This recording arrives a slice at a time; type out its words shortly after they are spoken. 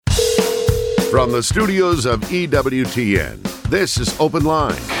From the studios of EWTN, this is Open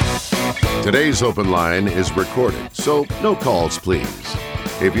Line. Today's Open Line is recorded, so no calls, please.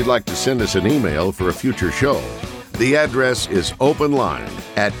 If you'd like to send us an email for a future show, the address is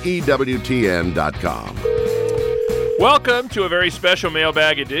openline@ewtn.com. Welcome to a very special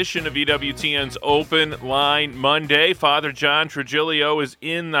mailbag edition of EWTN's Open Line Monday. Father John Trigilio is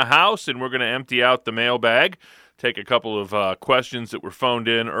in the house, and we're going to empty out the mailbag, take a couple of questions that were phoned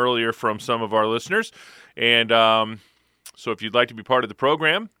in earlier from some of our listeners. And so if you'd like to be part of the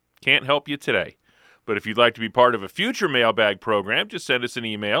program, can't help you today. But if you'd like to be part of a future mailbag program, just send us an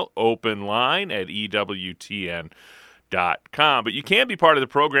email, openline@ewtn.com. But you can be part of the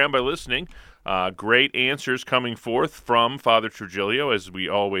program by listening. Great answers coming forth from Father Trigilio, as we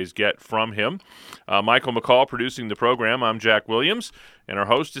always get from him. Michael McCall producing the program. I'm Jack Williams, and our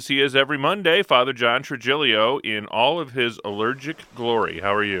host, as he is every Monday, Father John Trigilio, in all of his allergic glory.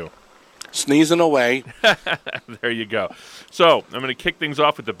 How are you? Sneezing away. There you go. So I'm going to kick things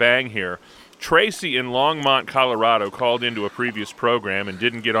off with a bang here. Tracy in Longmont, Colorado, called into a previous program and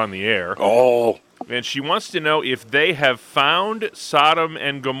didn't get on the air. Oh. And she wants to know if they have found Sodom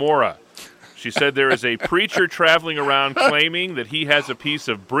and Gomorrah. She said there is a preacher traveling around claiming that he has a piece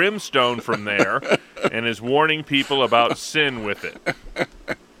of brimstone from there and is warning people about sin with it.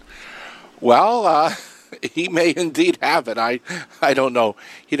 Well, he may indeed have it. I don't know.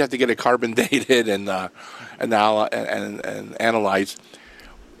 He'd have to get it carbon dated and analyzed.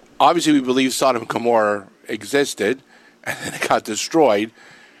 Obviously, we believe Sodom and Gomorrah existed, and then it got destroyed.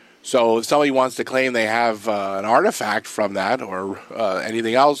 So if somebody wants to claim they have an artifact from that or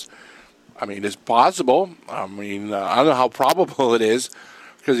anything else, I mean, it's possible. I mean, I don't know how probable it is,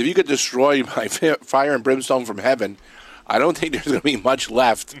 because if you could destroy by fire and brimstone from heaven, I don't think there's going to be much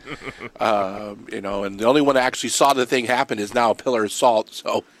left. And the only one that actually saw the thing happen is now a pillar of salt.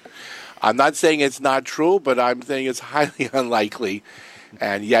 So I'm not saying it's not true, but I'm saying it's highly unlikely.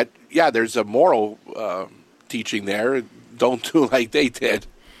 And yet, yeah, there's a moral teaching there. Don't do like they did.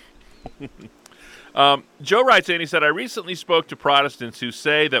 Joe writes in, he said, I recently spoke to Protestants who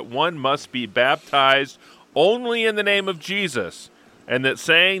say that one must be baptized only in the name of Jesus, and that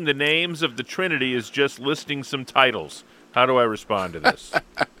saying the names of the Trinity is just listing some titles. How do I respond to this?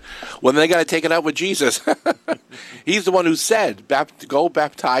 Well, then they got to take it up with Jesus. He's the one who said, go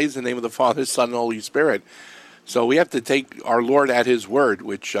baptize in the name of the Father, Son, and Holy Spirit. So we have to take our Lord at his word,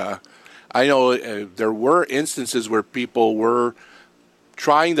 which I know there were instances where people were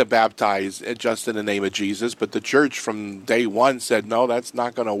trying to baptize just in the name of Jesus, but the church from day one said, no, that's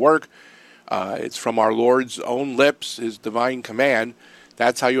not going to work. It's from our Lord's own lips, his divine command.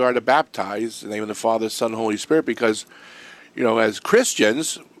 That's how you are to baptize in the name of the Father, Son, and Holy Spirit, because, as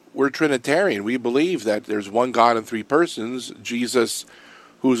Christians, we're Trinitarian. We believe that there's one God in three persons. Jesus,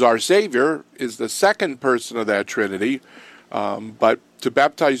 who's our Savior, is the second person of that Trinity. But to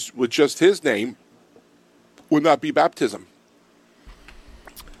baptize with just his name would not be baptism.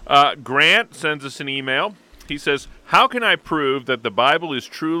 Grant sends us an email. He says, how can I prove that the Bible is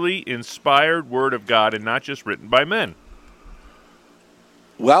truly inspired Word of God and not just written by men?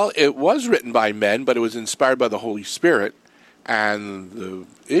 Well, it was written by men, but it was inspired by the Holy Spirit. And the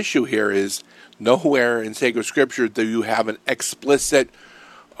issue here is nowhere in sacred scripture do you have an explicit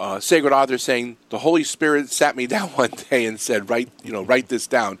sacred author saying, the Holy Spirit sat me down one day and said, write this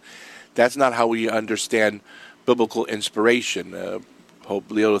down. That's not how we understand biblical inspiration.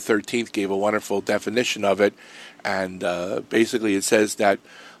 Pope Leo XIII gave a wonderful definition of it, and basically it says that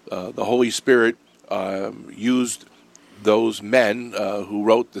the Holy Spirit used those men who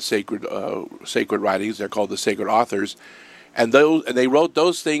wrote the sacred writings. They're called the sacred authors, and they wrote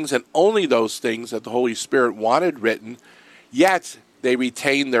those things and only those things that the Holy Spirit wanted written. Yet they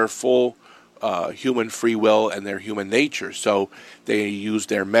retained their full human free will and their human nature. So they used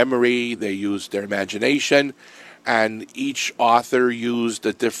their memory, they used their imagination. And each author used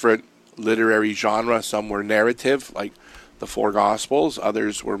a different literary genre. Some were narrative, like the four Gospels.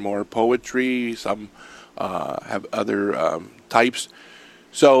 Others were more poetry. Some have other types.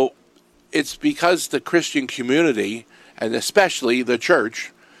 So it's because the Christian community, and especially the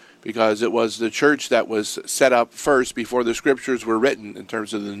church, because it was the church that was set up first before the scriptures were written in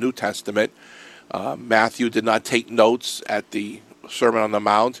terms of the New Testament. Matthew did not take notes at the Sermon on the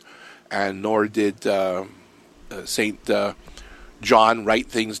Mount, and nor did St. John write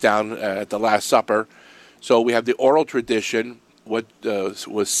things down at the Last Supper. So we have the oral tradition, what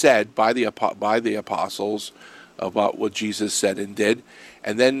was said by the apostles about what Jesus said and did.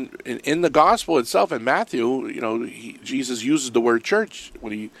 And then in the gospel itself, in Matthew, Jesus uses the word church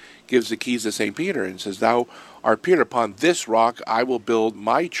when he gives the keys to St. Peter and says, thou art Peter, upon this rock I will build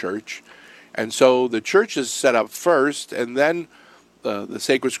my church, And so the church is set up first, and then the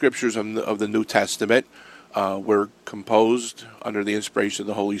sacred scriptures of the New Testament were composed under the inspiration of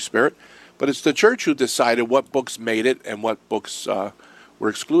the Holy Spirit. But it's the church who decided what books made it and what books were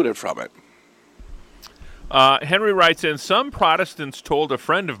excluded from it. Henry writes in, some Protestants told a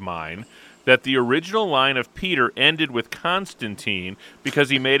friend of mine that the original line of Peter ended with Constantine because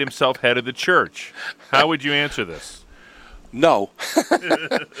he made himself head of the church. How would you answer this? No.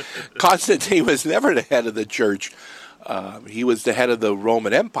 Constantine was never the head of the church. He was the head of the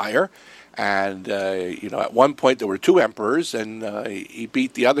Roman Empire. And, at one point there were two emperors, and he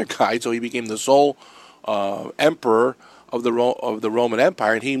beat the other guy, so he became the sole emperor of the Roman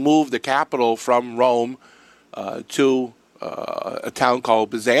Empire. And he moved the capital from Rome to a town called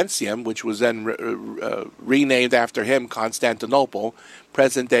Byzantium, which was then renamed after him, Constantinople,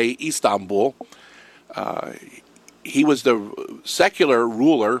 present-day Istanbul. He was the secular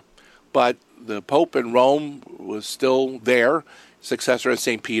ruler, but the Pope in Rome was still there, successor of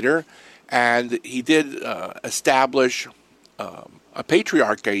St. Peter, and he did establish a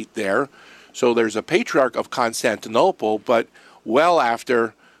patriarchate there. So there's a patriarch of Constantinople, but well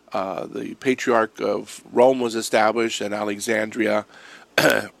after the Patriarch of Rome was established, and Alexandria,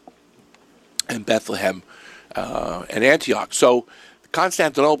 and Bethlehem, and Antioch. So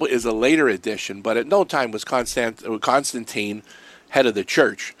Constantinople is a later addition, but at no time was Constantine head of the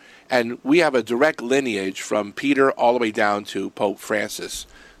church. And we have a direct lineage from Peter all the way down to Pope Francis.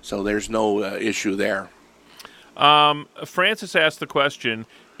 So there's no issue there. Francis asked the question,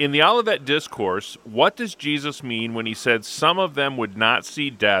 in the Olivet Discourse, what does Jesus mean when he said some of them would not see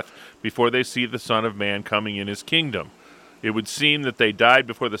death before they see the Son of Man coming in his kingdom? It would seem that they died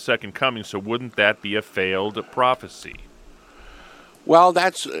before the second coming, so wouldn't that be a failed prophecy? Well,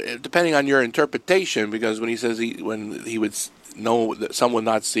 that's depending on your interpretation, because when he says when he would know that some would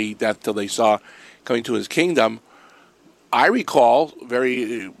not see death till they saw coming to his kingdom, I recall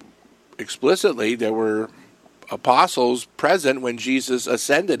very explicitly there were apostles present when Jesus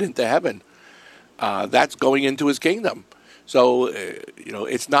ascended into heaven. That's going into his kingdom. So,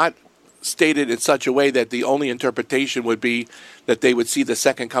 it's not stated in such a way that the only interpretation would be that they would see the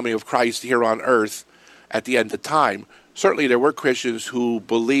second coming of Christ here on earth at the end of time. Certainly there were Christians who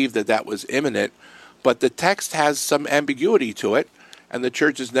believed that that was imminent, but the text has some ambiguity to it, and the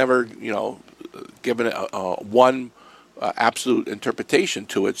church has never, given one absolute interpretation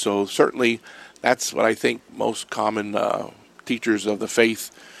to it. So certainly that's what I think most common teachers of the faith,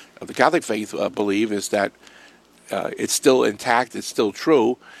 of the Catholic faith, believe, is that it's still intact, it's still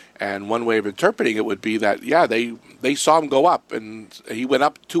true. And one way of interpreting it would be that, they saw him go up, and he went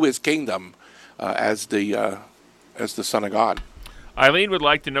up to his kingdom as the Son of God. Eileen would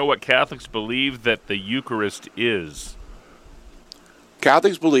like to know what Catholics believe that the Eucharist is.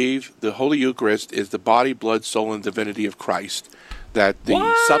 Catholics believe the Holy Eucharist is the body, blood, soul, and divinity of Christ. That the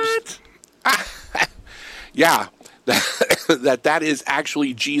that is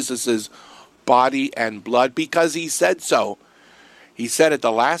actually Jesus's body and blood, because he said so. He said at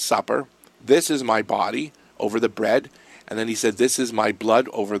the Last Supper, "This is my body," over the bread, and then he said, "This is my blood,"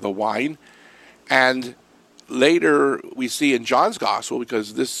 over the wine. And later we see in John's Gospel,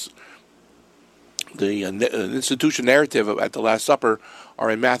 because the institution narrative at the Last Supper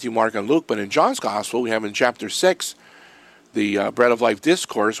are in Matthew, Mark, and Luke, but in John's Gospel we have in chapter 6 the Bread of Life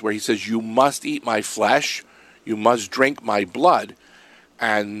discourse, where he says, "You must eat my flesh, you must drink my blood."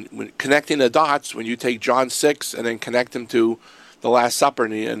 And when connecting the dots, when you take John 6 and then connect them to the Last Supper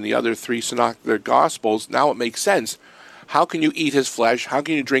and the other three synoptic Gospels, now it makes sense. How can you eat his flesh? How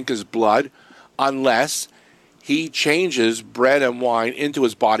can you drink his blood unless he changes bread and wine into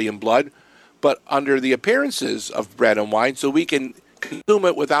his body and blood, but under the appearances of bread and wine, so we can consume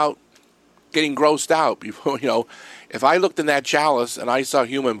it without getting grossed out? If I looked in that chalice and I saw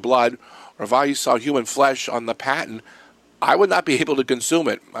human blood, or if I saw human flesh on the paten, I would not be able to consume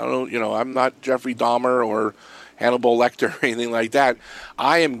it. I don't, I'm not Jeffrey Dahmer or Hannibal Lecter or anything like that.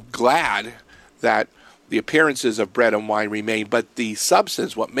 I am glad that the appearances of bread and wine remain, but the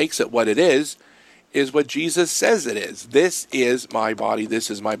substance, what makes it what it is what Jesus says it is. This is my body,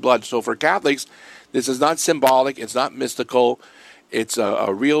 this is my blood. So for Catholics, this is not symbolic, it's not mystical, it's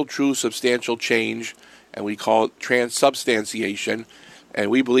a real, true, substantial change, and we call it transubstantiation,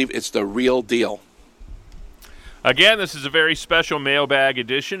 and we believe it's the real deal. Again, this is a very special mailbag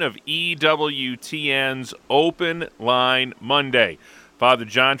edition of EWTN's Open Line Monday. Father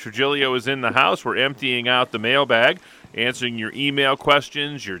John Trigilio is in the house. We're emptying out the mailbag, answering your email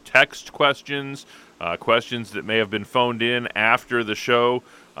questions, your text questions, questions that may have been phoned in after the show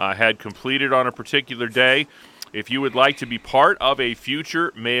had completed on a particular day. If you would like to be part of a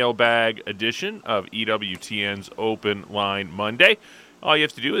future mailbag edition of EWTN's Open Line Monday, all you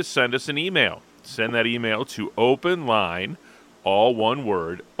have to do is send us an email. Send that email to openline, all one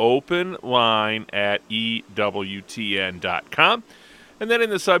word, openline@EWTN.com. And then in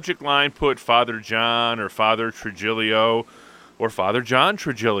the subject line, put Father John or Father Trigilio or Father John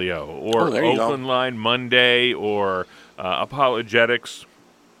Trigilio or Open Line Monday or apologetics,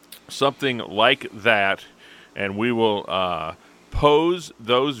 something like that. And we will pose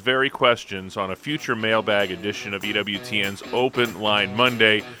those very questions on a future mailbag edition of EWTN's Open Line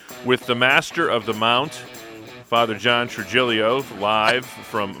Monday with the Master of the Mount, Father John Trigilio, live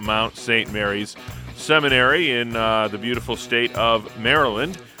from Mount St. Mary's Seminary in the beautiful state of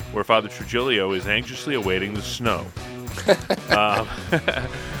Maryland, where Father Trigilio is anxiously awaiting the snow.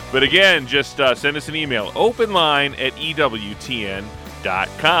 But again, just send us an email,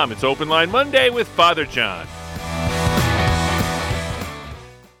 openline@EWTN.com. It's Open Line Monday with Father John.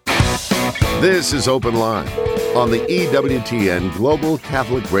 This is Open Line on the EWTN Global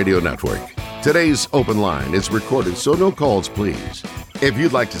Catholic Radio Network. Today's Open Line is recorded, so no calls, please. If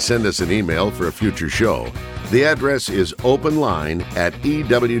you'd like to send us an email for a future show, the address is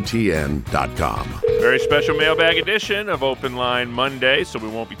openline@EWTN.com. Very special mailbag edition of Open Line Monday, so we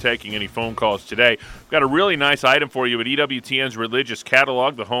won't be taking any phone calls today. We've got a really nice item for you at EWTN's Religious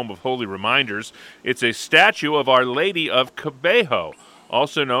Catalog, the home of Holy Reminders. It's a statue of Our Lady of Cabejo,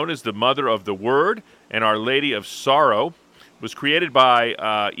 also known as the Mother of the Word and Our Lady of Sorrow. It was created by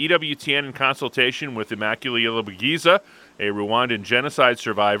EWTN in consultation with Immaculée Ilibagiza, a Rwandan genocide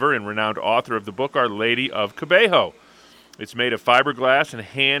survivor and renowned author of the book Our Lady of Cabejo. It's made of fiberglass and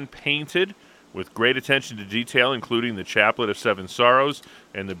hand-painted with great attention to detail, including the chaplet of seven sorrows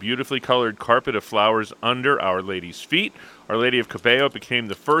and the beautifully colored carpet of flowers under Our Lady's feet. Our Lady of Cabejo became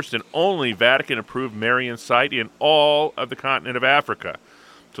the first and only Vatican-approved Marian site in all of the continent of Africa.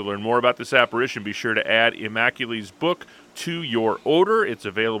 To learn more about this apparition, be sure to add Immaculee's book to your order. It's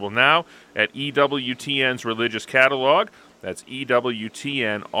available now at EWTN's Religious Catalog. That's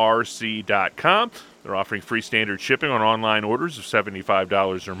EWTNRC.com. They're offering free standard shipping on online orders of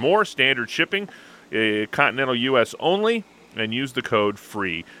 $75 or more. Standard shipping, continental U.S. only, and use the code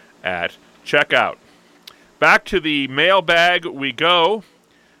FREE at checkout. Back to the mailbag we go.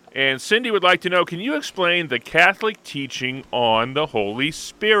 And Cindy would like to know, can you explain the Catholic teaching on the Holy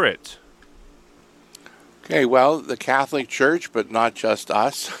Spirit? Okay, well, the Catholic Church, but not just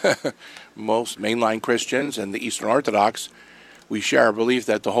us, most mainline Christians and the Eastern Orthodox, we share our belief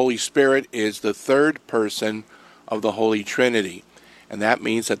that the Holy Spirit is the third person of the Holy Trinity. And that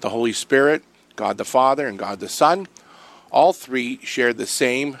means that the Holy Spirit, God the Father and God the Son, all three share the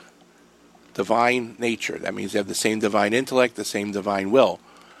same divine nature. That means they have the same divine intellect, the same divine will.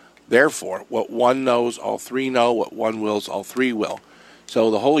 Therefore, what one knows, all three know. What one wills, all three will.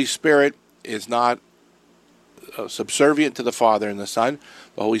 So the Holy Spirit is not subservient to the Father and the Son.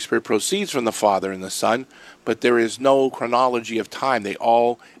 The Holy Spirit proceeds from the Father and the Son, but there is no chronology of time. They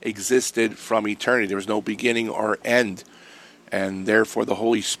all existed from eternity. There was no beginning or end. And therefore, the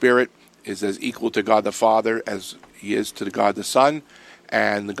Holy Spirit is as equal to God the Father as he is to God the Son,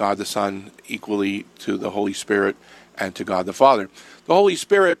 and the God the Son equally to the Holy Spirit and to God the Father. The Holy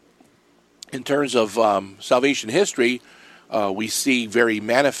Spirit, in terms of salvation history, we see very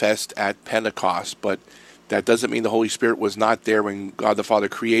manifest at Pentecost, but that doesn't mean the Holy Spirit was not there when God the Father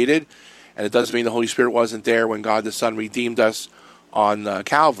created, and it doesn't mean the Holy Spirit wasn't there when God the Son redeemed us on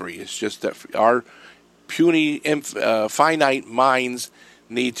Calvary. It's just that our puny, finite minds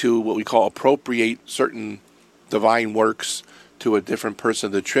need to, what we call, appropriate certain divine works to a different person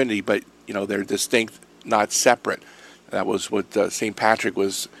of the Trinity, but they're distinct, not separate. That was what St. Patrick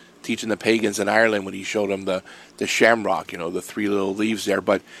was teaching the pagans in Ireland when he showed them the shamrock, the three little leaves there.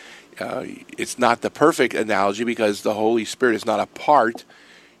 But it's not the perfect analogy because the Holy Spirit is not a part.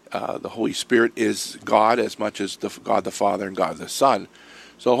 The Holy Spirit is God as much as God the Father and God the Son.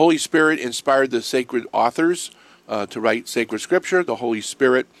 So the Holy Spirit inspired the sacred authors to write sacred scripture. The Holy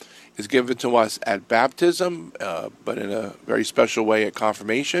Spirit is given to us at baptism, but in a very special way at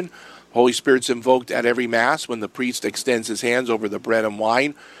confirmation. Holy Spirit's invoked at every Mass when the priest extends his hands over the bread and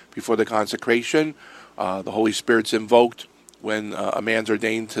wine before the consecration. The Holy Spirit's invoked when a man's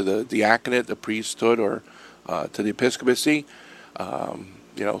ordained to the diaconate, the priesthood, or to the episcopacy. So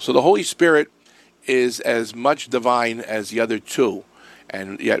the Holy Spirit is as much divine as the other two.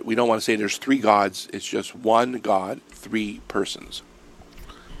 And yet we don't want to say there's three gods. It's just one God, three persons.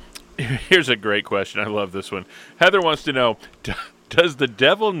 Here's a great question. I love this one. Heather wants to know, does the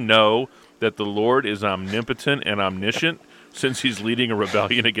devil know that the Lord is omnipotent and omniscient since he's leading a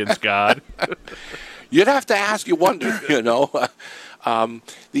rebellion against God? You'd have to ask, you wonder,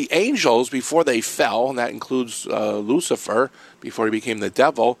 The angels, before they fell, and that includes Lucifer, before he became the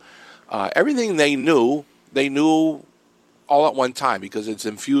devil, everything they knew all at one time because it's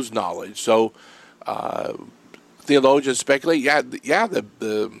infused knowledge. So theologians speculate,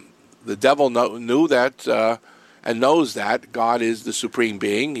 the devil knew that and knows that God is the supreme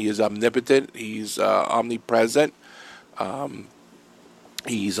being. He is omnipotent. He's omnipresent.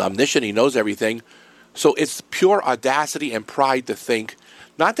 He's omniscient. He knows everything. So it's pure audacity and pride to think,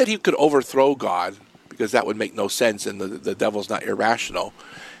 not that he could overthrow God, because that would make no sense, and the devil's not irrational.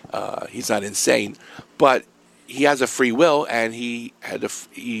 He's not insane. But he has a free will, and he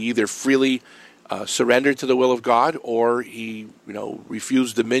either freely surrendered to the will of God, or he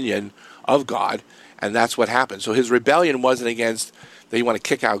refused dominion of God, and that's what happened. So his rebellion wasn't against that he wanted to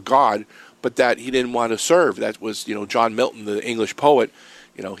kick out God, but that he didn't want to serve. That was, John Milton, the English poet,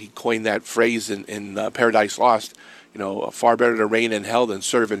 he coined that phrase in Paradise Lost, far better to reign in hell than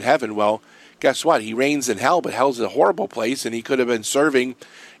serve in heaven. Well, guess what? He reigns in hell, but hell's a horrible place, and he could have been serving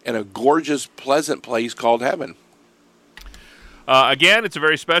in a gorgeous, pleasant place called heaven. Again, it's a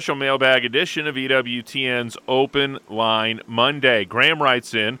very special mailbag edition of EWTN's Open Line Monday. Graham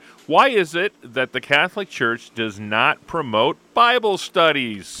writes in, why is it that the Catholic Church does not promote Bible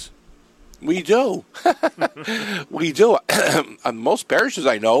studies? We do. We do. On most parishes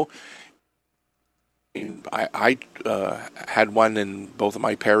I know, I had one in both of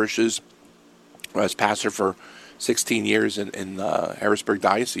my parishes. I was pastor for 16 years in Harrisburg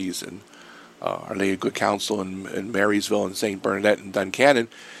Diocese, and Our Lady of Good Counsel in Marysville and St. Bernadette and Duncannon.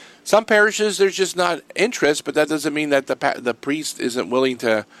 Some parishes, there's just not interest, but that doesn't mean that the priest isn't willing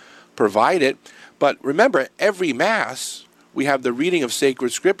to provide it. But remember, every Mass, we have the reading of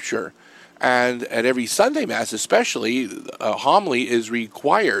sacred Scripture. And at every Sunday Mass especially, a homily is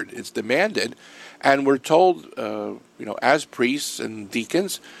required. It's demanded. And we're told, as priests and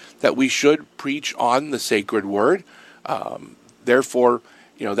deacons, that we should preach on the sacred word. Therefore,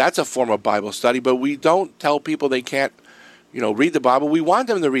 that's a form of Bible study. But we don't tell people they can't, read the Bible. We want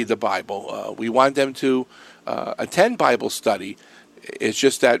them to read the Bible. We want them to attend Bible study. It's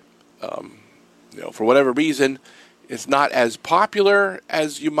just that, for whatever reason, it's not as popular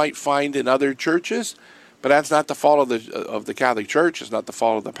as you might find in other churches, but that's not the fault of the Catholic Church. It's not the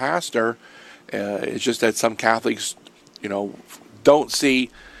fault of the pastor. It's just that some Catholics, don't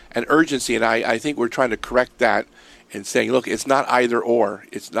see an urgency, and I think we're trying to correct that and saying, look, it's not either or.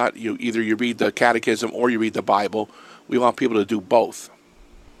 It's not either you read the Catechism or you read the Bible. We want people to do both.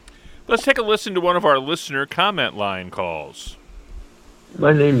 Let's take a listen to one of our listener comment line calls.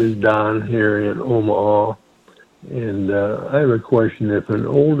 My name is Don here in Omaha. And I have a question. If an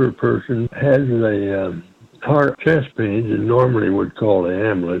older person has a heart chest pains and normally would call the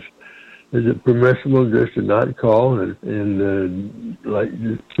ambulance, is it permissible just to not call and like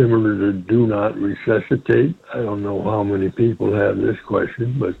similar to do not resuscitate? I don't know how many people have this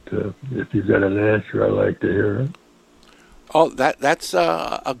question, but if you've got an answer, I'd like to hear it. Oh, that's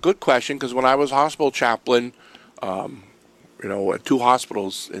a good question, because when I was hospital chaplain, at 2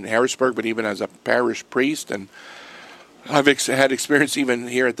 hospitals in Harrisburg, but even as a parish priest, and I've had experience even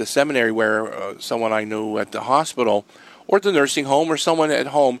here at the seminary where someone I knew at the hospital or the nursing home or someone at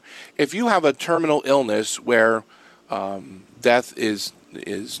home, if you have a terminal illness where death is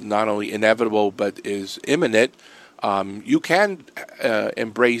not only inevitable but is imminent, you can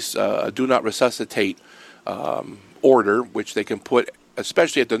embrace a do not resuscitate order, which they can put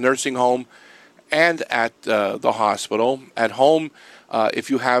especially at the nursing home and at the hospital. At home, if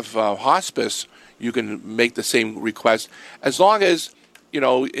you have hospice, you can make the same request, as long as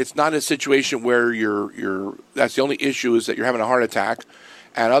it's not a situation where you're that's the only issue is that you're having a heart attack,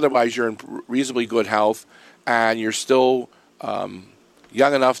 and otherwise you're in reasonably good health, and you're still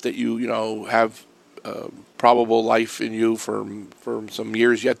young enough that you have probable life in you for some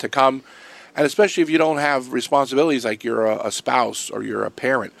years yet to come, and especially if you don't have responsibilities like you're a spouse or you're a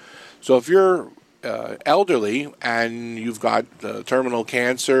parent. So if you're elderly and you've got terminal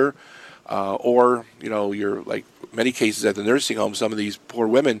cancer, or you're like many cases at the nursing home, some of these poor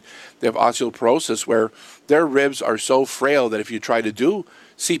women, they have osteoporosis where their ribs are so frail that if you try to do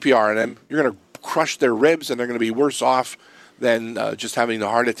CPR on them, you're going to crush their ribs and they're going to be worse off than just having the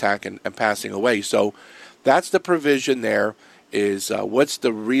heart attack and passing away. So that's the provision there, is what's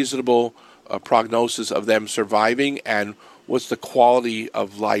the reasonable prognosis of them surviving, and what's the quality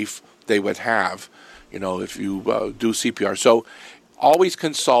of life they would have, if you do CPR. So always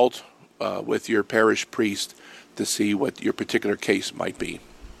consult with your parish priest to see what your particular case might be.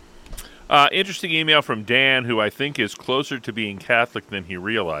 Interesting email from Dan, who I think is closer to being Catholic than he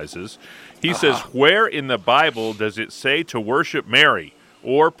realizes. He says, where in the Bible does it say to worship Mary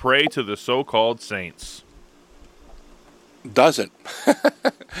or pray to the so-called saints? Doesn't.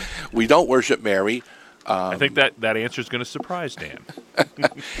 We don't worship Mary. I think that answer is going to surprise Dan.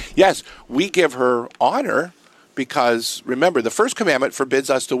 Yes, we give her honor because, remember, the first commandment forbids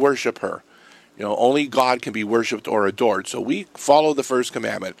us to worship her. Only God can be worshipped or adored. So we follow the first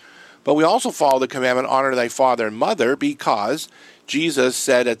commandment. But we also follow the commandment, honor thy father and mother, because Jesus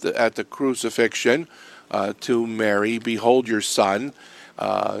said at the crucifixion to Mary, behold your son.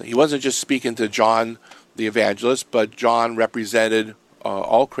 He wasn't just speaking to John the evangelist, but John represented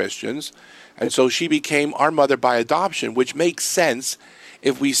all Christians. And so she became our mother by adoption, which makes sense.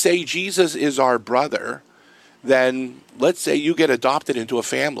 If we say Jesus is our brother, then let's say you get adopted into a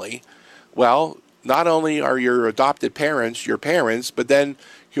family. Well, not only are your adopted parents your parents, but then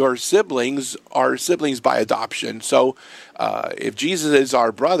your siblings are siblings by adoption. So if Jesus is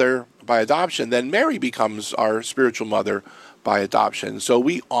our brother by adoption, then Mary becomes our spiritual mother by adoption. So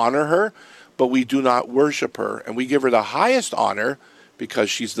we honor her, but we do not worship her. And we give her the highest honor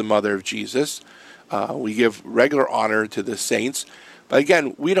because she's the mother of Jesus. We give regular honor to the saints. But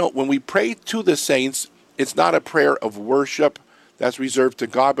again, when we pray to the saints, it's not a prayer of worship that's reserved to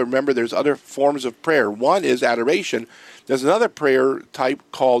God. But remember, there's other forms of prayer. One is adoration. There's another prayer type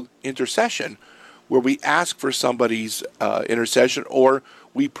called intercession, where we ask for somebody's intercession or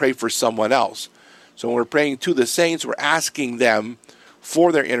we pray for someone else. So when we're praying to the saints, we're asking them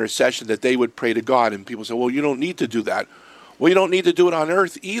for their intercession that they would pray to God. And people say, well, you don't need to do that. Well, you don't need to do it on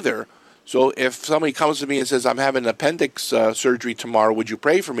earth either. So if somebody comes to me and says, I'm having an appendix surgery tomorrow, would you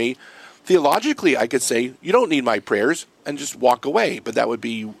pray for me? Theologically, I could say, you don't need my prayers, and just walk away. But that would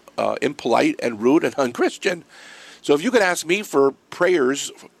be impolite and rude and unchristian. So if you could ask me for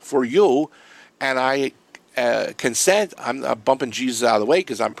prayers for you, and I consent, I'm not bumping Jesus out of the way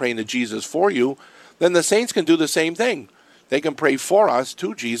because I'm praying to Jesus for you, then the saints can do the same thing. They can pray for us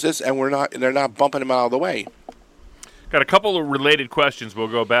to Jesus, and they're not bumping him out of the way. Got a couple of related questions we'll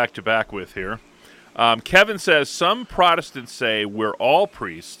go back to back with here. Kevin says, some Protestants say we're all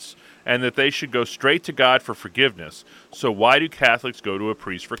priests and that they should go straight to God for forgiveness. So why do Catholics go to a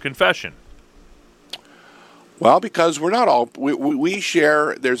priest for confession? Well, because we're not all, we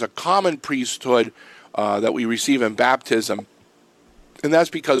share, there's a common priesthood that we receive in baptism, and that's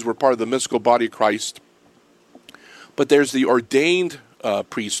because we're part of the mystical body of Christ. But there's the ordained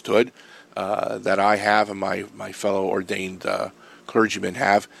priesthood that I have and my fellow ordained clergymen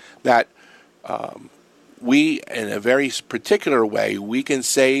have, that we, in a very particular way, we can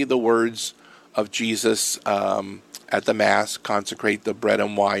say the words of Jesus at the Mass, consecrate the bread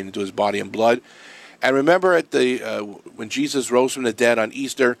and wine into his body and blood. And remember when Jesus rose from the dead on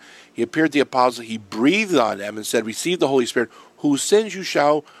Easter, he appeared to the apostles, he breathed on them and said, receive the Holy Spirit, whose sins you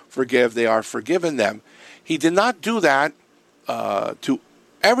shall forgive, they are forgiven them. He did not do that to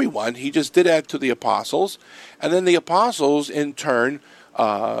everyone. He just did that to the apostles. And then the apostles, in turn,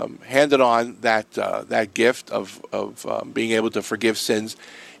 handed on that gift of being able to forgive sins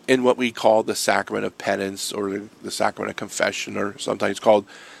in what we call the sacrament of penance, or the sacrament of confession, or sometimes called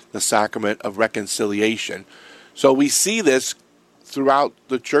the sacrament of reconciliation. So we see this throughout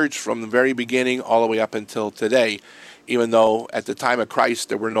the church from the very beginning all the way up until today, even though at the time of Christ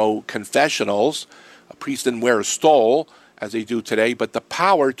there were no confessionals. A priest didn't wear a stole as they do today, but the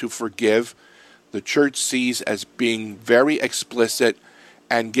power to forgive the church sees as being very explicit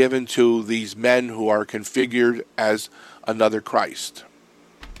and given to these men who are configured as another Christ.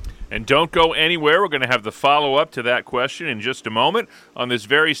 And don't go anywhere. We're going to have the follow-up to that question in just a moment on this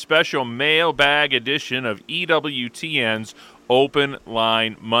very special mailbag edition of EWTN's Open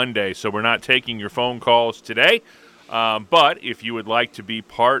Line Monday. So we're not taking your phone calls today, but if you would like to be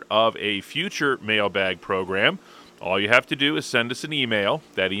part of a future mailbag program, all you have to do is send us an email.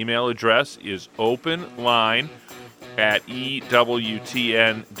 That email address is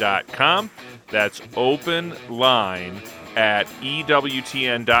openline@EWTN.com. That's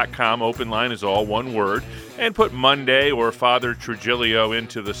openline@EWTN.com. Open line is all one word. And put Monday or Father Trujillo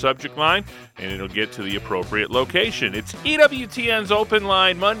into the subject line, and it'll get to the appropriate location. It's EWTN's Open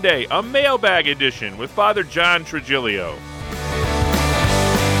Line Monday, a mailbag edition with Father John Trujillo.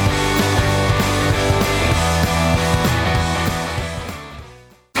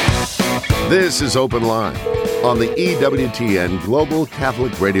 This is Open Line on the EWTN Global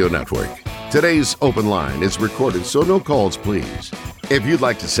Catholic Radio Network. Today's Open Line is recorded, so no calls, please. If you'd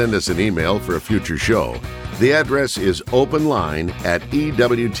like to send us an email for a future show, the address is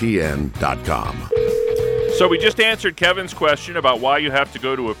openline@EWTN.com. So we just answered Kevin's question about why you have to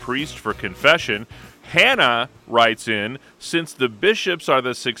go to a priest for confession. Hannah writes in, since the bishops are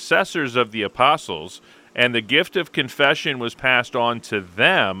the successors of the apostles and the gift of confession was passed on to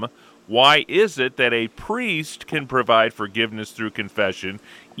them, why is it that a priest can provide forgiveness through confession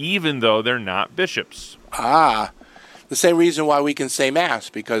even though they're not bishops? The same reason why we can say Mass,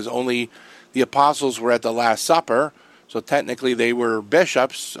 because only the apostles were at the Last Supper, so technically they were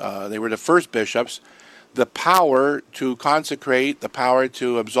bishops, they were the first bishops. The power to consecrate, the power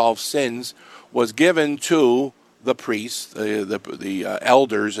to absolve sins was given to the priests, the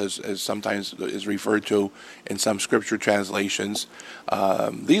elders, as sometimes is referred to in some scripture translations.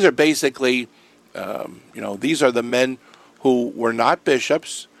 These are basically, these are the men who were not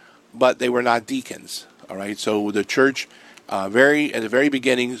bishops, but they were not deacons. All right, so the church, at the very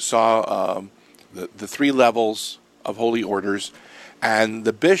beginning, saw the three levels of holy orders, and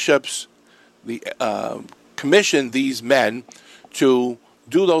the bishops commissioned these men to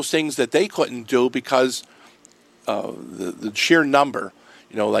do those things that they couldn't do because the sheer number.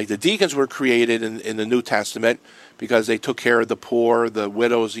 Like the deacons were created in the New Testament because they took care of the poor, the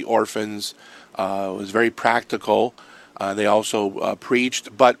widows, the orphans. It was very practical. They also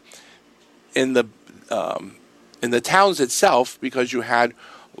preached, but in the towns itself, because you had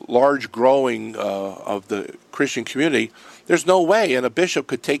large growing of the Christian community, there's no way, and a bishop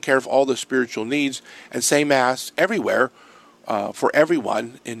could take care of all the spiritual needs and say Mass everywhere for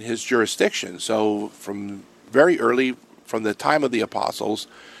everyone in his jurisdiction. So from very early, from the time of the apostles,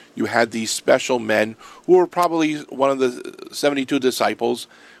 you had these special men who were probably one of the 72 disciples,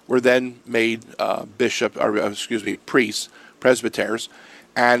 were then made priests, presbyters,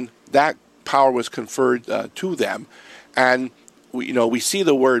 and that power was conferred to them. And we see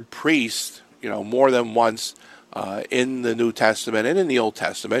the word priest, more than once in the New Testament and in the Old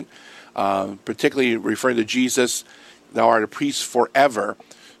Testament, particularly referring to Jesus, thou art a priest forever.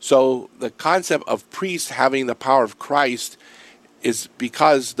 So the concept of priest having the power of Christ is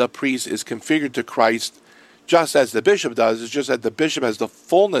because the priest is configured to Christ just as the bishop does. It's just that the bishop has the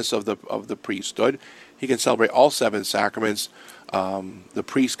fullness of the priesthood. He can celebrate all 7 sacraments. The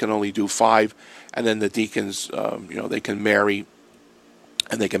priest can only do 5, and then the deacons, they can marry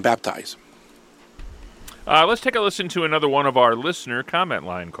and they can baptize. Let's take a listen to another one of our listener comment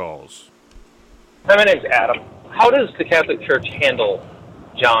line calls. Hi, my name's Adam. How does the Catholic Church handle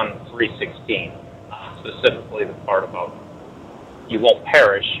John 3:16, specifically the part about you won't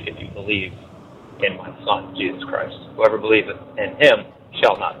perish if you believe in my Son, Jesus Christ. Whoever believeth in him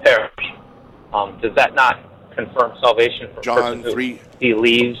shall not perish. Does that not confirm salvation for John a person 3. who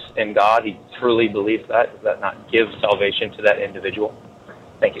believes in God? He truly believes that? Does that not give salvation to that individual?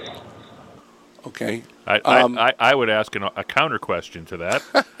 Thank you. Okay. I would ask a counter question to that.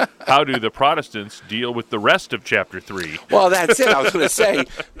 How do the Protestants deal with the rest of chapter 3? Well, that's it. I was going to say,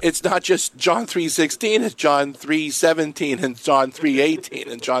 it's not just John 3:16, it's John 3:17 and John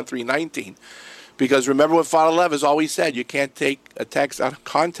 3:18 and John 3:19. Because remember what Father Lev has always said, you can't take a text out of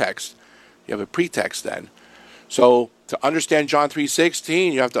context. You have a pretext then. So to understand John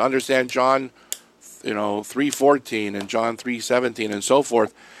 3:16, you have to understand John 3:14 and John 3:17 and so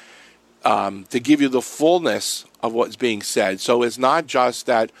forth. To give you the fullness of what's being said. So it's not just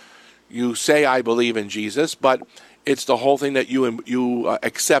that you say, I believe in Jesus, but it's the whole thing that you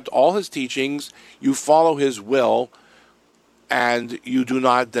accept all his teachings, you follow his will, and you do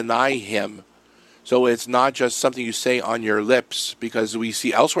not deny him. So it's not just something you say on your lips, because we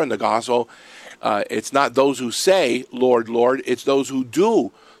see elsewhere in the gospel, it's not those who say, Lord, Lord, it's those who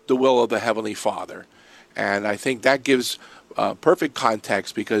do the will of the Heavenly Father. And I think that gives perfect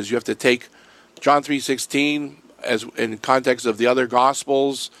context, because you have to take John 3:16 as in context of the other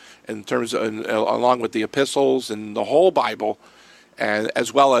Gospels, in terms of, along with the epistles and the whole Bible, and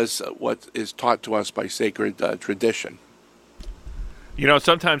as well as what is taught to us by sacred tradition.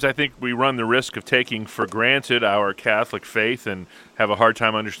 Sometimes I think we run the risk of taking for granted our Catholic faith and have a hard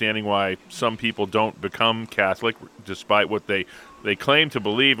time understanding why some people don't become Catholic despite what they claim to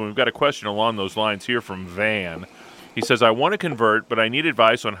believe. And we've got a question along those lines here from Van. He says, I want to convert, but I need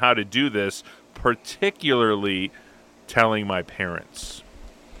advice on how to do this, particularly telling my parents.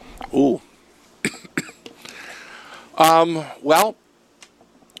 Ooh. Well,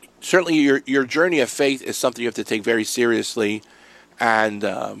 certainly your journey of faith is something you have to take very seriously,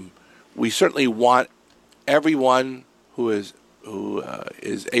 and we certainly want everyone who is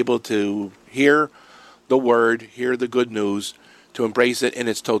able to hear the word, hear the good news, to embrace it in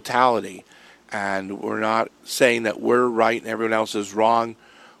its totality. And we're not saying that we're right and everyone else is wrong.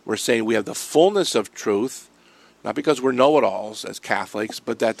 We're saying we have the fullness of truth, not because we're know-it-alls as Catholics,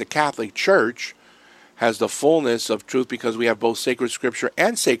 but that the Catholic Church has the fullness of truth because we have both sacred scripture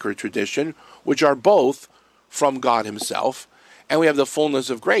and sacred tradition, which are both from God himself. And we have the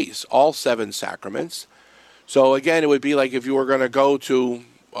fullness of grace, all 7 sacraments. So again, it would be like if you were going to go to,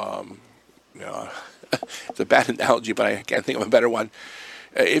 it's a bad analogy, but I can't think of a better one.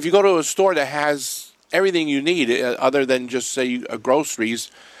 If you go to a store that has everything you need, other than just, say, groceries,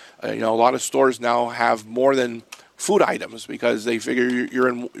 a lot of stores now have more than food items because they figure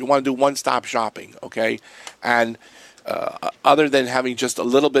you want to do one-stop shopping, okay? And other than having just a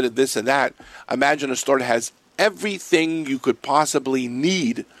little bit of this and that, imagine a store that has everything you could possibly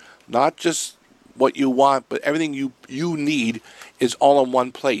need, not just what you want, but everything you need is all in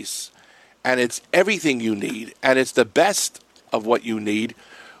one place. And it's everything you need, and it's the best of what you need.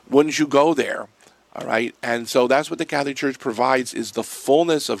 Wouldn't you go there? All right? And so that's what the Catholic Church provides, is the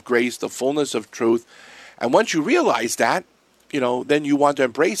fullness of grace, the fullness of truth. And once you realize that, then you want to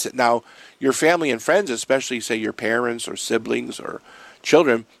embrace it. Now, your family and friends, especially, say, your parents or siblings or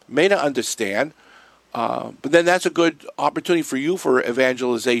children, may not understand, but then that's a good opportunity for you for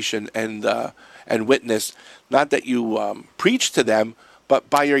evangelization and witness. Not that you preach to them, but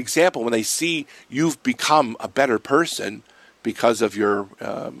by your example, when they see you've become a better person because of your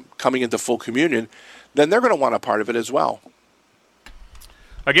coming into full communion, then they're going to want a part of it as well.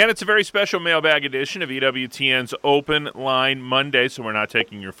 Again, it's a very special mailbag edition of EWTN's Open Line Monday, so we're not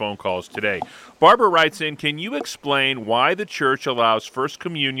taking your phone calls today. Barbara writes in, can you explain why the Church allows First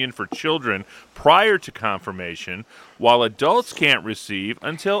Communion for children prior to confirmation, while adults can't receive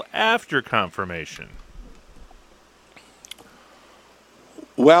until after confirmation?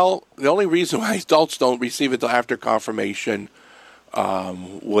 Well, the only reason why adults don't receive it until after confirmation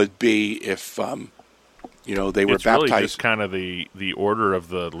would be if they were it's baptized. It's really just kind of the order of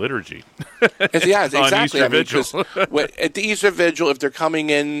the liturgy. Yeah, exactly. On Easter Vigil. At the Easter Vigil, if they're coming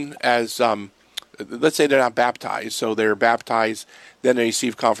in as, let's say they're not baptized, so they're baptized, then they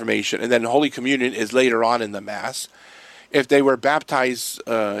receive confirmation, and then Holy Communion is later on in the Mass. If they were baptized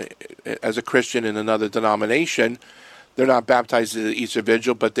as a Christian in another denomination, they're not baptized at the Easter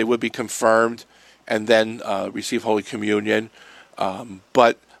Vigil, but they would be confirmed and then receive Holy Communion.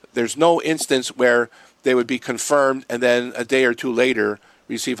 But there's no instance where they would be confirmed and then a day or two later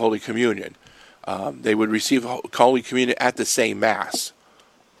receive Holy Communion. They would receive Holy Communion at the same Mass.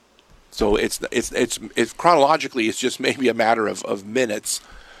 So it's chronologically, it's just maybe a matter of minutes,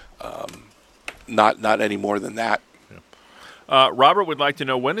 not any more than that. Yeah. Robert would like to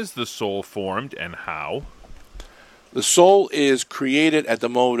know, when is the soul formed and how? The soul is created at the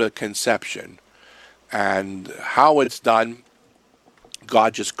moment of conception, and how it's done,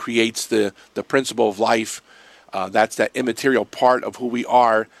 God just creates the principle of life. That's that immaterial part of who we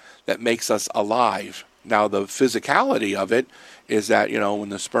are that makes us alive. Now, the physicality of it is that, when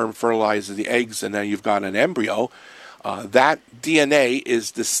the sperm fertilizes the eggs and then you've got an embryo, that DNA is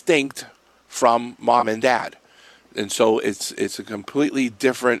distinct from mom and dad. And so it's a completely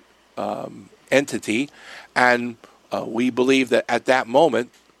different entity, and we believe that at that moment,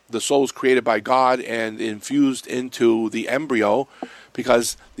 the soul is created by God and infused into the embryo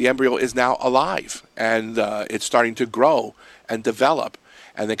because the embryo is now alive and it's starting to grow and develop.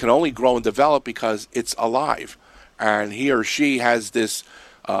 And it can only grow and develop because it's alive. And he or she has this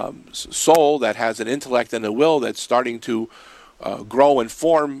soul that has an intellect and a will that's starting to grow and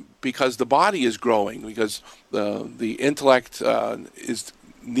form because the body is growing, because the intellect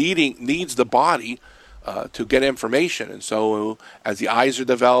needs the body to get information. And so as the eyes are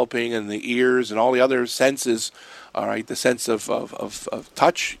developing and the ears and all the other senses, all right, the sense of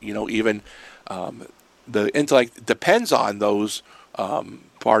touch, even the intellect depends on those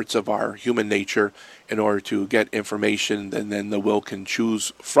parts of our human nature in order to get information, and then the will can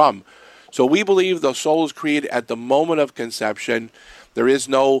choose from. So we believe the soul is created at the moment of conception. There is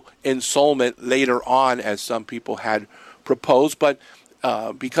no ensoulment later on, as some people had proposed, but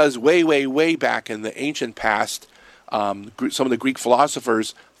because way back in the ancient past, some of the Greek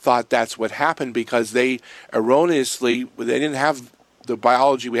philosophers thought that's what happened because they didn't have the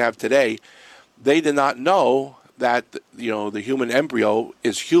biology we have today. They did not know that the human embryo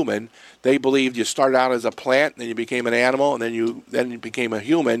is human. They believed you started out as a plant, then you became an animal, and then you became a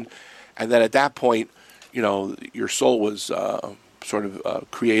human, and then at that point, your soul was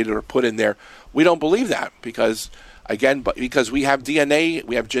created or put in there. We don't believe that because we have DNA,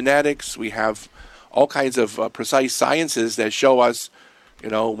 we have genetics, we have all kinds of precise sciences that show us,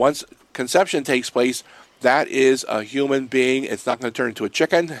 once conception takes place, that is a human being. It's not going to turn into a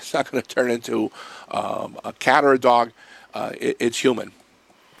chicken. It's not going to turn into a cat or a dog. It's human.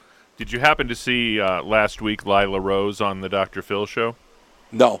 Did you happen to see last week Lila Rose on the Dr. Phil show?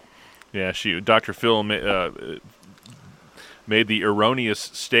 No. Yeah, Dr. Phil made the erroneous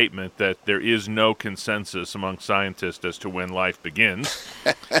statement that there is no consensus among scientists as to when life begins.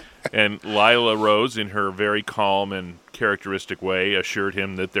 And Lila Rose, in her very calm and characteristic way, assured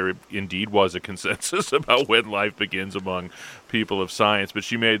him that there indeed was a consensus about when life begins among people of science. But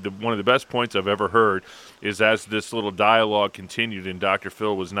she made one of the best points I've ever heard is as this little dialogue continued and Dr.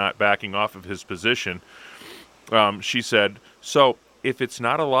 Phil was not backing off of his position, she said, "So, if it's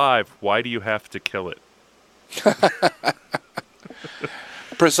not alive, why do you have to kill it?"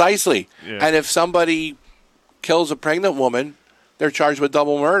 Precisely. Yeah. And if somebody kills a pregnant woman, they're charged with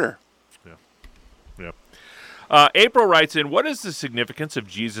double murder. April writes in, what is the significance of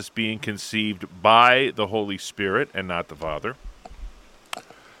Jesus being conceived by the Holy Spirit and not the Father?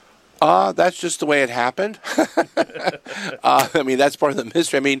 That's just the way it happened. I mean, that's part of the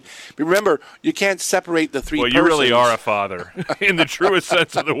mystery. I mean, remember, you can't separate the three persons. Well, you really are a father, in the truest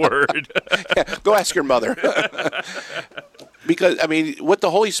sense of the word. Yeah, go ask your mother. Because, I mean, what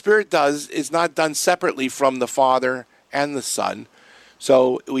the Holy Spirit does is not done separately from the Father and the Son.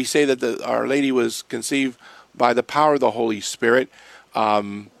 So we say that Our Lady was conceived by the power of the Holy Spirit.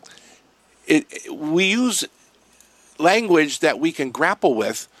 We use language that we can grapple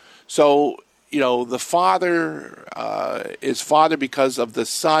with. So, the Father is Father because of the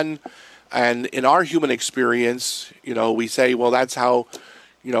Son. And in our human experience, we say, well, that's how,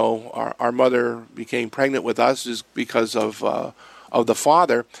 our mother became pregnant with us is because of the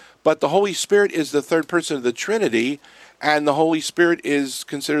Father. But the Holy Spirit is the third person of the Trinity, and the Holy Spirit is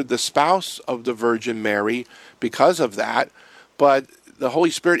considered the spouse of the Virgin Mary because of that. But the Holy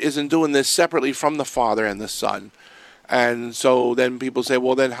Spirit isn't doing this separately from the Father and the Son. And so then people say,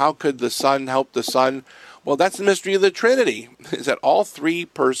 well, then how could the Son help the Son? Well, that's the mystery of the Trinity, is that all three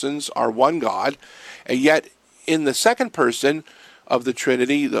persons are one God, and yet in the second person of the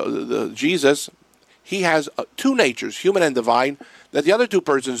Trinity, the Jesus, he has two natures, human and divine, that the other two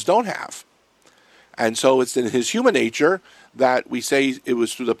persons don't have. And so it's in his human nature that we say it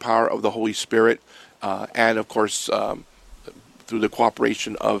was through the power of the Holy Spirit and, of course, through the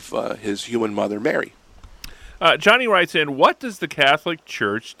cooperation of his human mother, Mary. Johnny writes in, what does the Catholic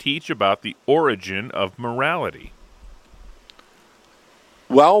Church teach about the origin of morality?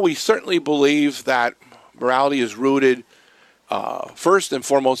 Well, we certainly believe that morality is rooted, first and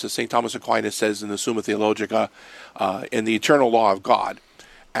foremost, as St. Thomas Aquinas says in the Summa Theologica, in the eternal law of God.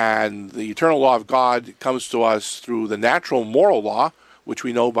 And the eternal law of God comes to us through the natural moral law, which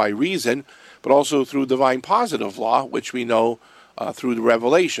we know by reason, but also through divine positive law, which we know through the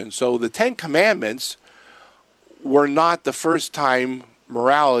revelation. So the Ten Commandments were not the first time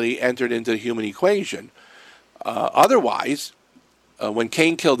morality entered into the human equation. Otherwise, when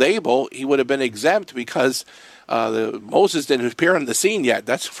Cain killed Abel, he would have been exempt because Moses didn't appear on the scene yet.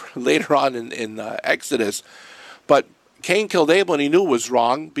 That's later on in Exodus. But Cain killed Abel and he knew it was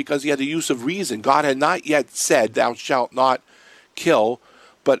wrong because he had the use of reason. God had not yet said, thou shalt not kill,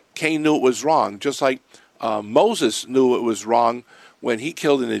 but Cain knew it was wrong. Just like Moses knew it was wrong when he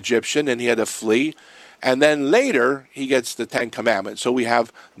killed an Egyptian and he had to flee. And then later, he gets the Ten Commandments. So we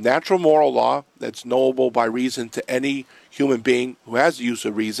have natural moral law that's knowable by reason to any human being who has the use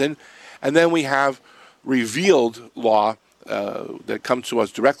of reason. And then we have revealed law that comes to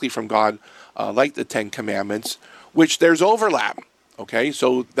us directly from God, like the Ten Commandments, which there's overlap. Okay,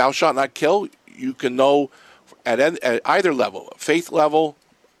 so thou shalt not kill, you can know at either level, faith level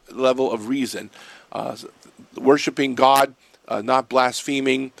of reason, worshiping God, not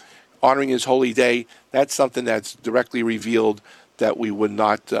blaspheming, honoring his holy day. That's something that's directly revealed that we would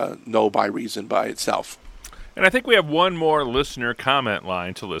not know by reason by itself. And I think we have one more listener comment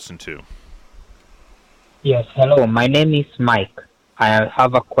line to listen to. Yes, hello. My name is Mike. I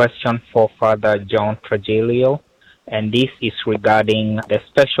have a question for Father John Trujillo, and this is regarding the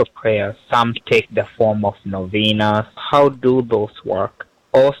special prayers. Some take the form of novenas. How do those work?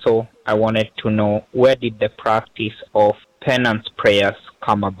 Also, I wanted to know, where did the practice of penance prayers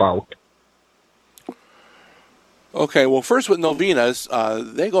come about? Okay, well, first with novenas,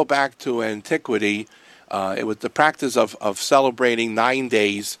 they go back to antiquity. It was the practice of celebrating 9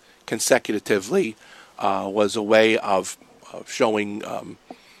 days consecutively was a way of showing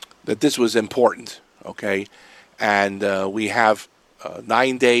that this was important, okay? And we have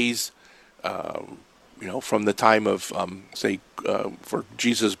 9 days, from the time of, for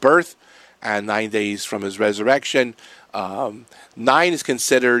Jesus' birth, and 9 days from his resurrection. 9 is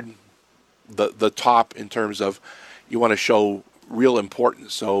considered the top in terms of you want to show real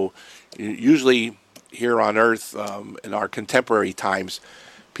importance. So usually here on earth, in our contemporary times,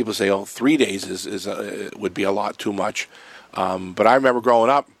 people say, 3 days would be a lot too much. But I remember growing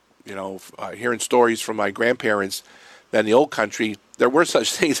up, hearing stories from my grandparents that in the old country, there were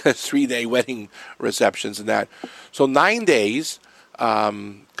such things as 3-day wedding receptions and that. So 9 days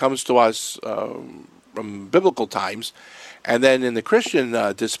comes to us from biblical times. And then in the Christian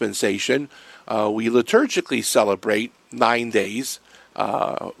dispensation, we liturgically celebrate 9 days.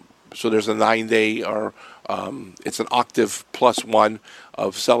 So there's a 9-day, or it's an octave plus one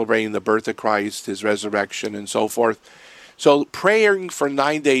of celebrating the birth of Christ, his resurrection, and so forth. So praying for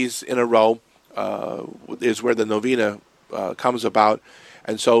 9 days in a row is where the novena comes about.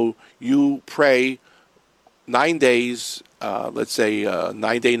 And so you pray 9 days, let's say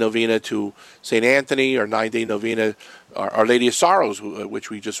 9-day novena to St. Anthony, or 9-day novena Our Lady of Sorrows, which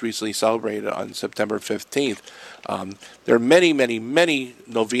we just recently celebrated on September 15th. There are many, many, many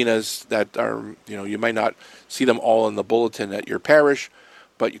novenas that are, you might not see them all in the bulletin at your parish,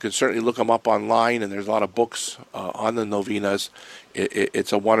 but you can certainly look them up online, and there's a lot of books on the novenas.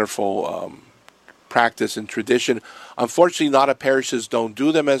 It's a wonderful practice and tradition. Unfortunately, a lot of parishes don't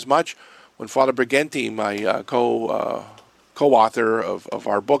do them as much. When Father Briganti, my co-author of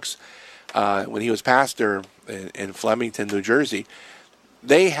our books, when he was pastor in Flemington, New Jersey,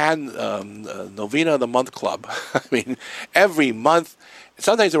 they had Novena of the Month Club. I mean, every month,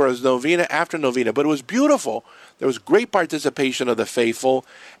 sometimes there was novena after novena, but it was beautiful. There was great participation of the faithful,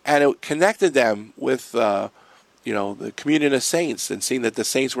 and it connected them with the communion of saints, and seeing that the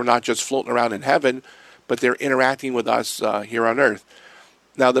saints were not just floating around in heaven, but they're interacting with us here on earth.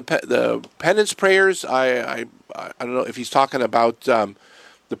 Now, the penance prayers, I don't know if he's talking about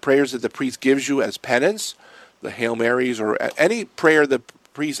the prayers that the priest gives you as penance, the Hail Marys, or any prayer the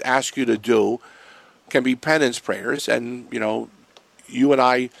priest asks you to do can be penance prayers. And, you and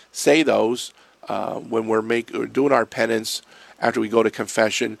I say those when we're doing our penance after we go to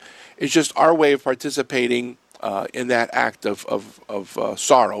confession. It's just our way of participating in that act of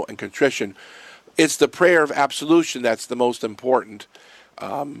sorrow and contrition. It's the prayer of absolution that's the most important.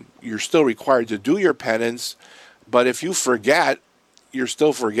 You're still required to do your penance, but if you forget, you're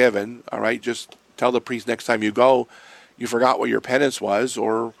still forgiven. All right, just tell the priest next time you go, you forgot what your penance was,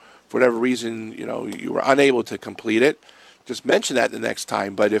 or for whatever reason, you were unable to complete it. Just mention that the next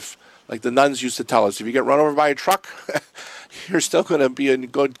time. But if, like the nuns used to tell us, if you get run over by a truck, you're still going to be in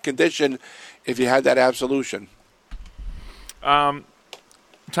good condition if you had that absolution.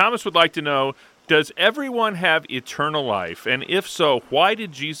 Thomas would like to know, does everyone have eternal life? And if so, why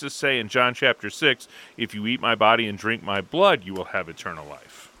did Jesus say in John chapter 6, if you eat my body and drink my blood, you will have eternal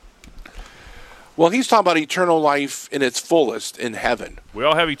life? Well, he's talking about eternal life in its fullest in heaven. We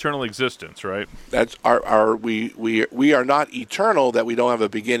all have eternal existence, right? That's we are not eternal, that we don't have a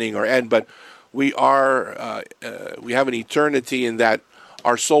beginning or end, but we are we have an eternity in that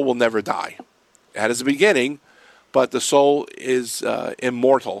our soul will never die. It has a beginning, but the soul is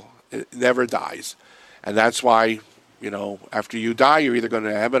immortal. It never dies. And that's why, after you die, you're either going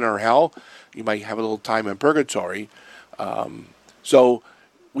to heaven or hell. You might have a little time in purgatory. So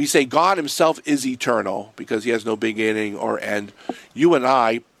we say God himself is eternal because he has no beginning or end. You and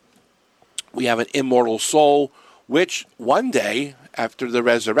I, we have an immortal soul, which one day, after the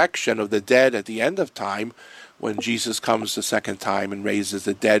resurrection of the dead at the end of time, when Jesus comes the second time and raises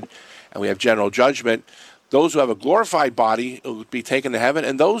the dead, and we have general judgment, those who have a glorified body will be taken to heaven,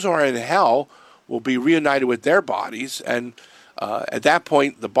 and those who are in hell will be reunited with their bodies. And at that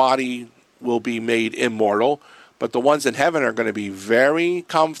point, the body will be made immortal. But the ones in heaven are going to be very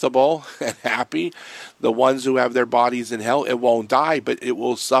comfortable and happy. The ones who have their bodies in hell, it won't die, but it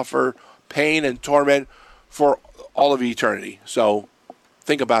will suffer pain and torment for all of eternity. So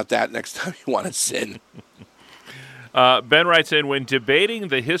think about that next time you want to sin. Ben writes in, when debating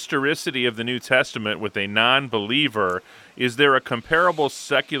the historicity of the New Testament with a non-believer, is there a comparable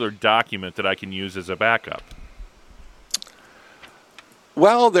secular document that I can use as a backup?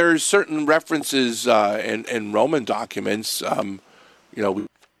 Well, there's certain references in Roman documents. The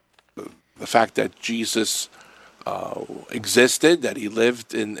fact that Jesus existed, that he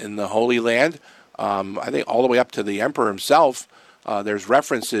lived in the Holy Land. I think all the way up to the emperor himself, there's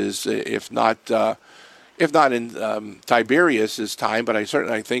references, if not in Tiberius's time, but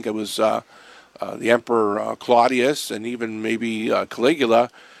I think it was the Emperor Claudius, and even maybe Caligula.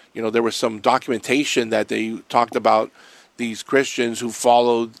 There was some documentation that they talked about these Christians who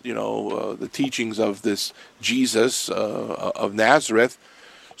followed, the teachings of this Jesus of Nazareth.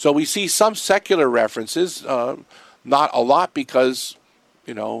 So we see some secular references, not a lot, because,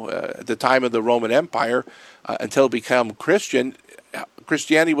 at the time of the Roman Empire, until it became Christian,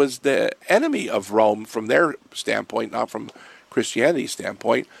 Christianity was the enemy of Rome from their standpoint, not from Christianity's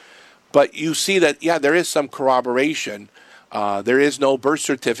standpoint. But you see that, there is some corroboration. There is no birth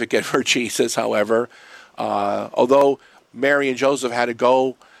certificate for Jesus, however, although Mary and Joseph had to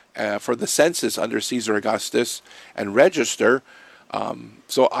go for the census under Caesar Augustus and register.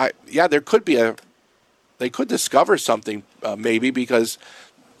 There could be they could discover something maybe, because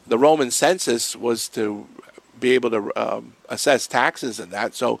the Roman census was to be able to assess taxes and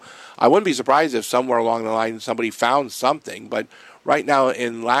that. So I wouldn't be surprised if somewhere along the line somebody found something. But right now,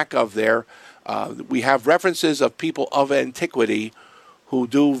 in lack of there, we have references of people of antiquity who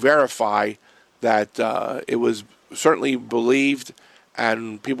do verify that it was certainly believed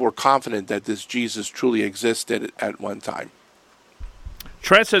and people were confident that this Jesus truly existed at one time.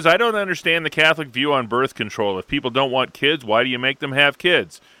 Trent says, I don't understand the Catholic view on birth control. If people don't want kids, why do you make them have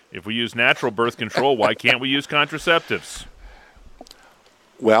kids? If we use natural birth control, why can't we use contraceptives?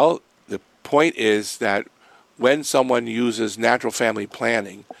 Well, the point is that when someone uses natural family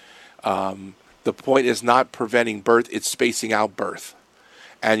planning, the point is not preventing birth, it's spacing out birth.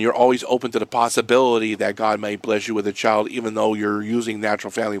 And you're always open to the possibility that God may bless you with a child, even though you're using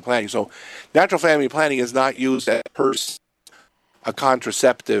natural family planning. So natural family planning is not used as a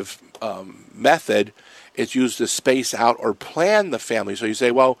contraceptive method. It's used to space out or plan the family. So you say,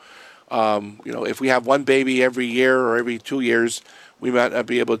 well, if we have one baby every year or every 2 years, we might not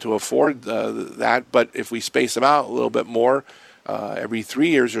be able to afford that. But if we space them out a little bit more, every 3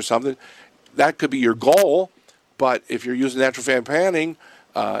 years or something, that could be your goal. But if you're using natural family planning,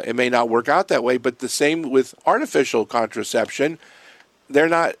 it may not work out that way. But the same with artificial contraception, they're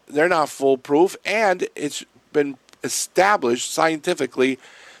not foolproof, and it's been established scientifically,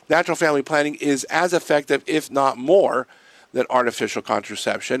 natural family planning is as effective, if not more, than artificial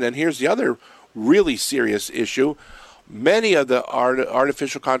contraception. And here's the other really serious issue. Many of the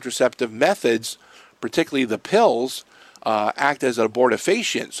artificial contraceptive methods, particularly the pills, act as an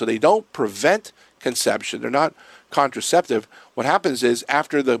abortifacient. So they don't prevent conception. They're not contraceptive. What happens is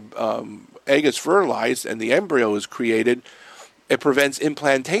after the egg is fertilized and the embryo is created, it prevents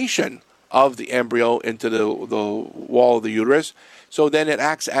implantation of the embryo into the wall of the uterus. So then it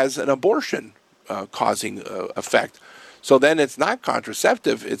acts as an abortion causing effect. So then it's not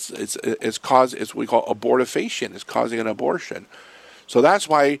contraceptive. It's what we call abortifacient. It's causing an abortion. So that's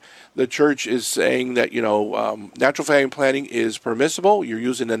why the church is saying that natural family planning is permissible. You're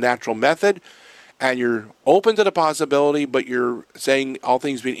using the natural method, and you're open to the possibility, but you're saying all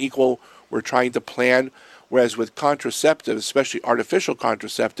things being equal, we're trying to plan. Whereas with contraceptives, especially artificial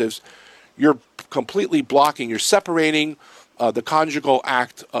contraceptives, you're completely blocking, you're separating the conjugal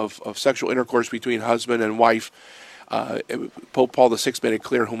act of sexual intercourse between husband and wife. Pope Paul VI made it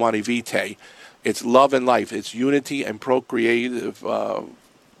clear, Humani Vitae. It's love and life. It's unity and procreative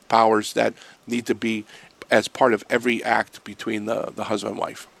powers that need to be as part of every act between the husband and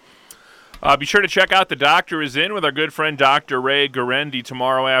wife. Be sure to check out The Doctor is In with our good friend Dr. Ray Guarendi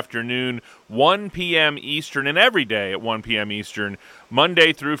tomorrow afternoon, 1 p.m. Eastern, and every day at 1 p.m. Eastern,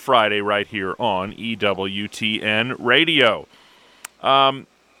 Monday through Friday, right here on EWTN Radio.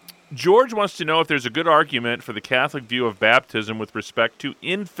 George wants to know if there's a good argument for the Catholic view of baptism with respect to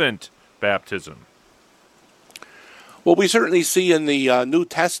infant baptism. Well, we certainly see in the New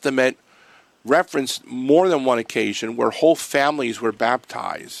Testament referenced more than one occasion where whole families were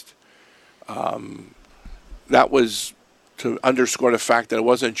baptized. That was to underscore the fact that it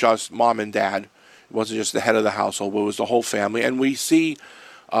wasn't just mom and dad. It wasn't just the head of the household, but it was the whole family. And we see,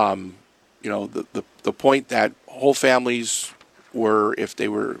 the point that whole families were, if they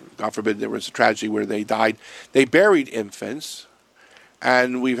were, God forbid, there was a tragedy where they died, they buried infants.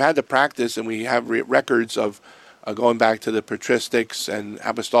 And we've had the practice, and we have records of going back to the patristics and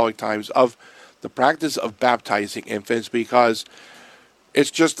apostolic times of the practice of baptizing infants, because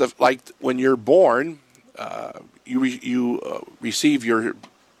it's just like when you're born, you receive your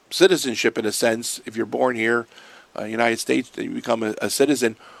citizenship in a sense. If you're born here, United States, then you become a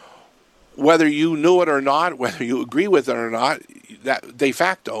citizen. Whether you knew it or not, whether you agree with it or not, that de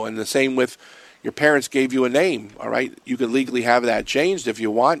facto. And the same with your parents gave you a name. All right, you can legally have that changed if you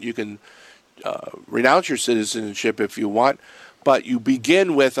want. You can renounce your citizenship if you want, but you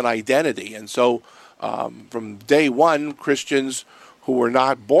begin with an identity. And so, from day one, Christians who were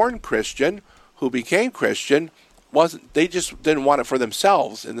not born Christian, who became Christian, they just didn't want it for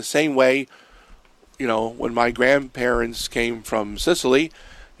themselves. In the same way, when my grandparents came from Sicily,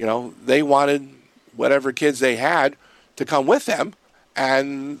 they wanted whatever kids they had to come with them,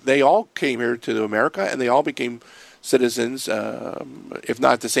 and they all came here to America, and they all became citizens, if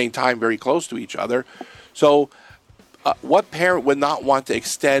not at the same time, very close to each other. So what parent would not want to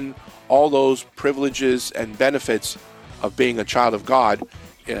extend all those privileges and benefits of being a child of God,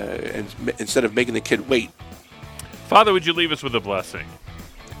 and instead of making the kid wait? Father, would you leave us with a blessing?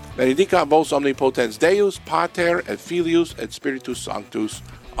 Benedicat vos omnipotens Deus, Pater et Filius et Spiritus Sanctus.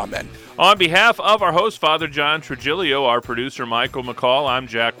 Amen. On behalf of our host, Father John Trigilio, our producer, Michael McCall, I'm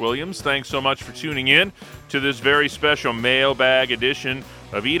Jack Williams. Thanks so much for tuning in to this very special mailbag edition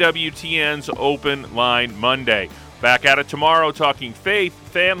of EWTN's Open Line Monday. Back at it tomorrow talking faith,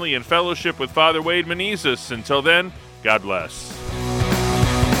 family, and fellowship with Father Wade Menezes. Until then, God bless.